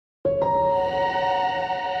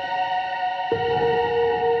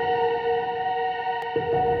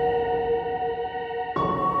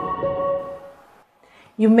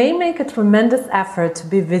You may make a tremendous effort to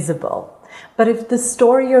be visible, but if the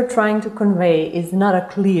story you're trying to convey is not a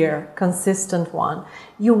clear, consistent one,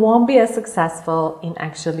 you won't be as successful in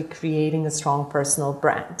actually creating a strong personal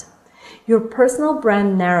brand. Your personal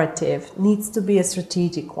brand narrative needs to be a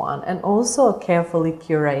strategic one and also a carefully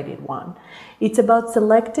curated one. It's about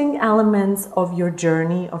selecting elements of your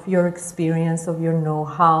journey, of your experience, of your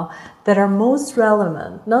know-how that are most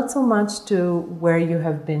relevant, not so much to where you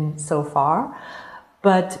have been so far,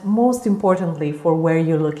 but most importantly for where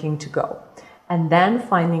you're looking to go. And then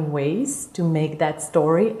finding ways to make that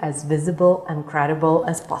story as visible and credible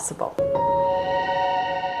as possible.